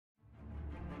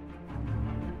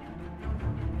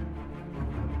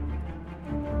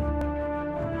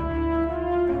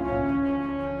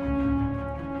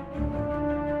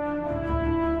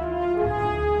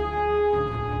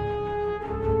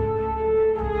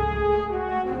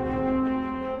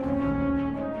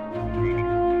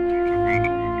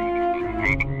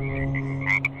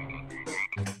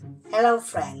Hello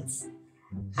friends,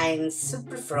 I'm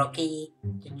Super Froggy,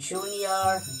 the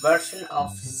junior version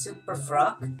of Super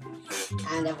Frog,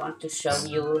 and I want to show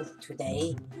you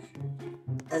today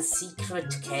a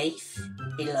secret cave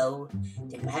below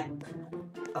the map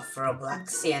of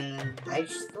Robloxian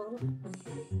Highschool.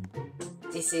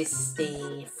 This is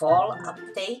the fall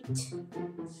update,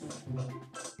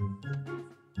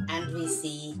 and we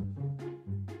see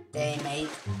they made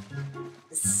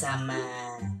some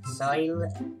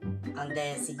soil on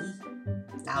the sea.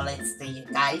 Now let's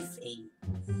dive in.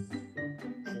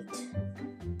 And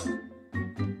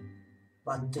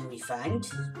what do we find?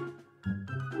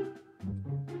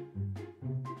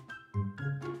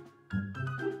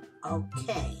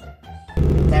 Okay,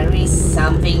 there is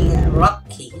something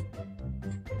rocky.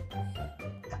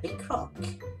 A big rock.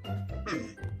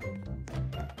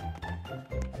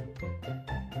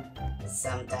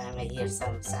 Sometimes I hear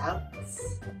some sounds.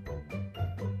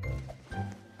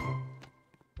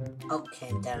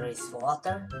 Okay, there is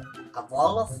water. A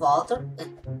wall of water.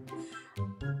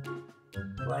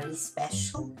 Very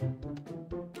special.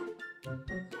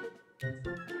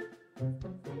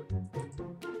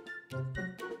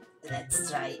 Let's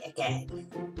try again.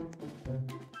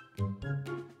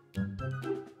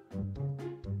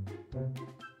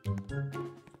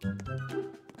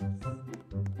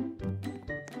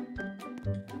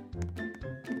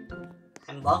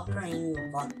 I'm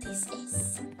wondering what this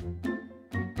is.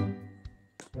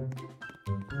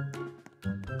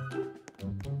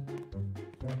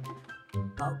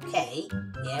 Okay,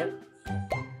 here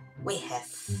we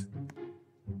have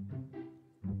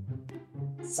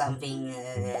something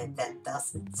that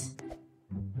doesn't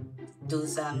do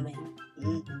something.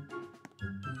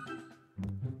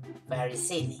 Very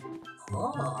silly.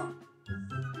 Oh,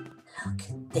 look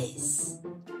at this.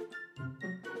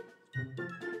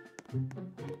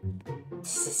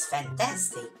 This is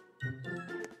fantastic.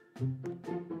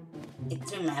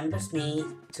 It remembers me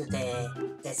to the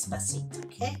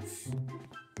Despacito-Cave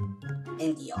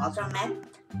in the other map.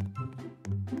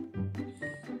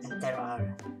 And there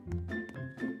are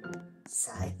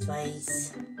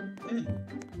sideways.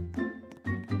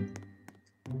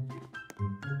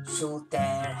 Should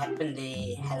there happen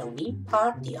the Halloween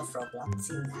party of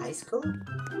Robloxian Highschool?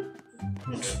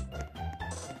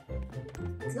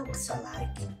 It looks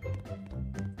alike.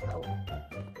 Oh.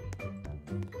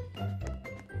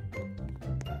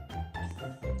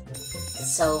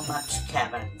 So much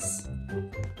caverns.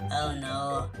 Oh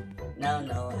no,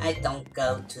 no, I don't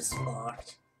go to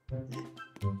sport.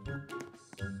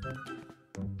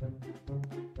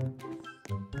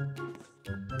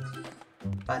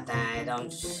 But I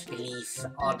don't believe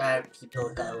other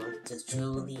people go to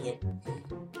school here.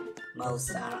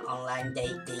 Most are online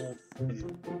dating.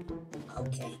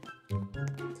 Okay.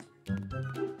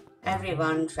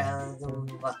 Everyone shall do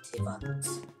what he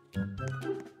wants.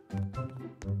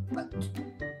 But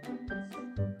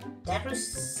there is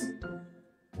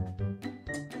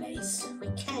the place we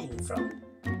came from.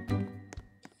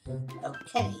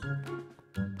 Okay.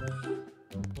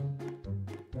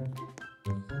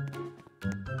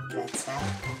 Let's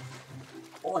have.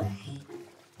 Oh,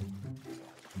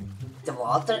 the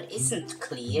water isn't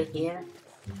clear here.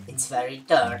 It's very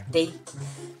dirty.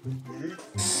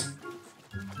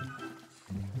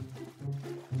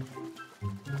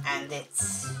 And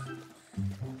it's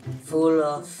full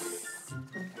of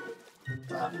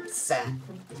sand.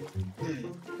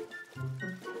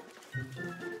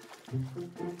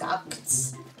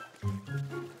 Ducts.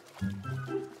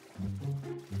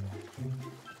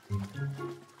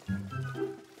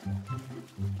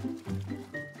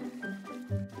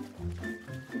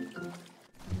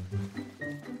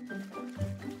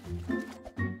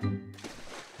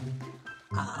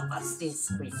 What's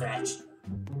this refreshing?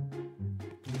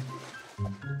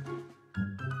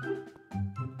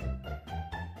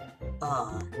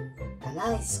 Oh, a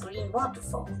nice green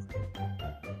waterfall.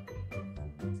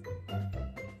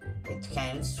 It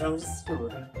comes from the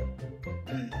sewer.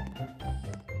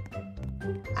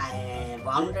 I'm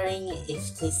wondering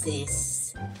if this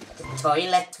is the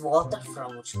toilet water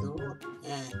from school.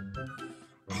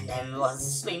 And I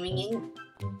was swimming in.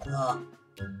 Oh,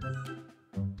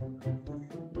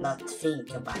 not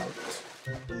think about.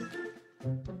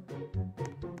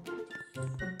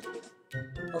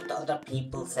 What other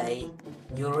people say,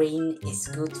 urine is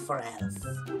good for health.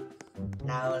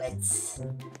 Now let's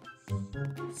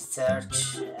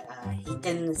search a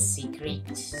hidden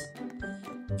secret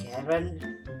cavern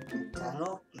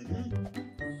tunnel.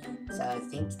 So I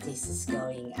think this is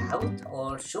going out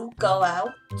or should go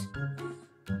out.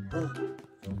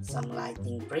 Some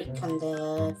lightning brick on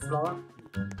the floor.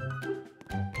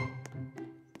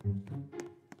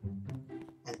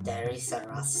 there is a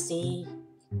rusty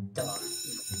door.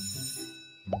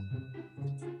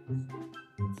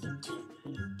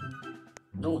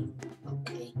 Noon.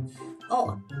 Okay.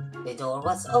 Oh, the door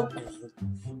was opening,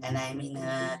 and I'm in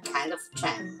a kind of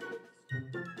channel.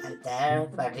 And there,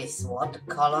 where this water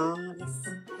column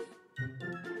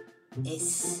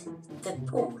is the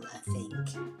pool, I think.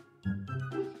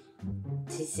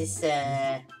 This is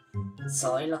the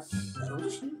soil of the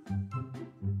ocean.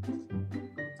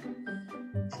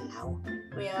 And now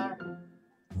we are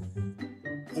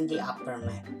in the upper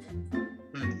map.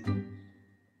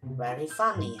 Very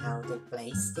funny how they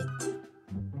placed it.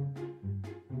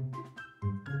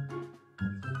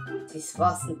 This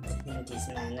wasn't in this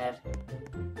manner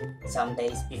some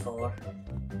days before.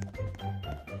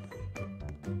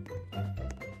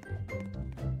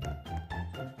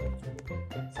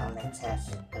 So let's have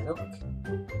a look.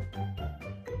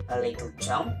 A little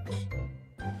jump.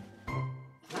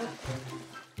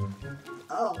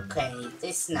 Okay,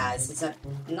 this is nice. It's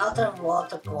another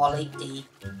water quality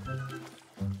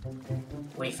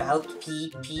without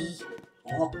PP.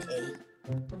 Okay.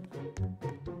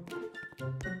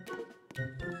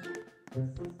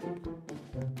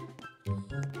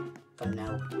 But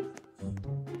now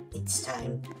it's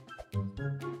time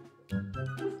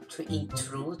to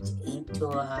intrude into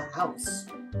a house.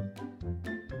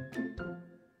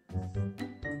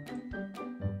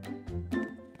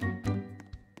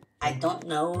 I don't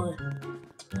know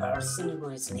the person who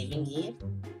is living here,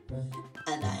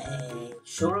 and I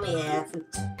surely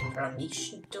haven't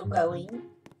permission to go in.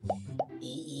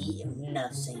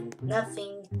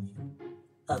 Nothing.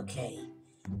 Okay,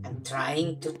 I'm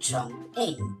trying to jump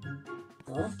in.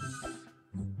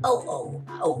 Oh,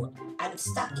 I'm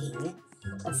stucking,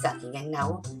 and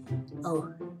now,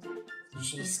 oh,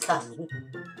 she's coming.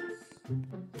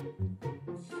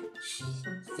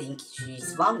 I think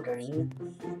she's wondering,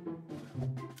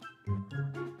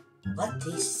 what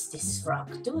is this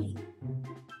frog doing?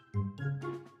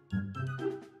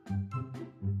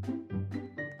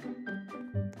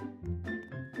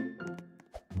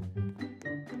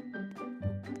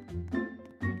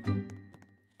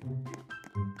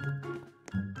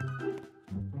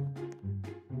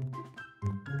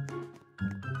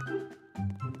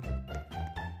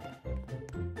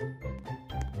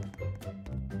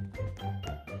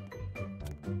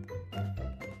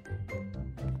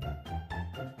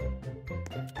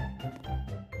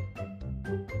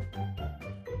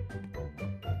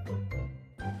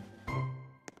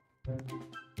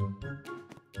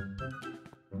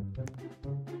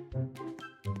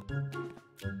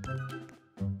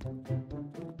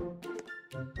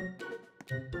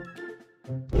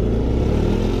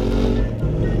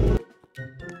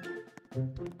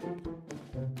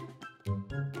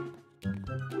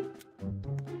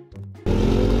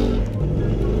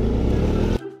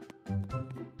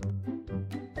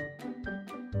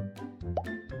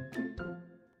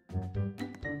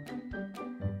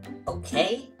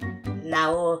 Okay,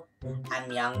 now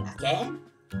I'm young again,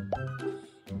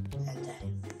 and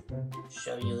I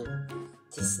show you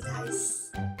this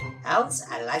nice house.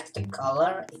 I like the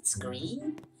color, it's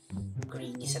green.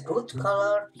 Green is a good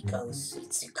color because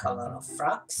it's the color of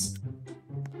frogs.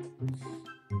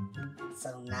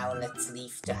 So now let's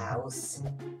leave the house.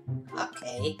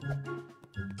 Okay.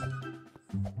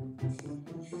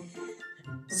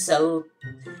 So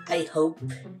I hope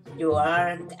you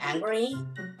aren't angry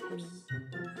me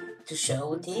to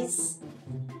show this.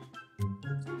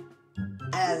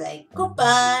 And I say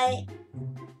goodbye.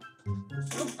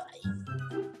 Goodbye.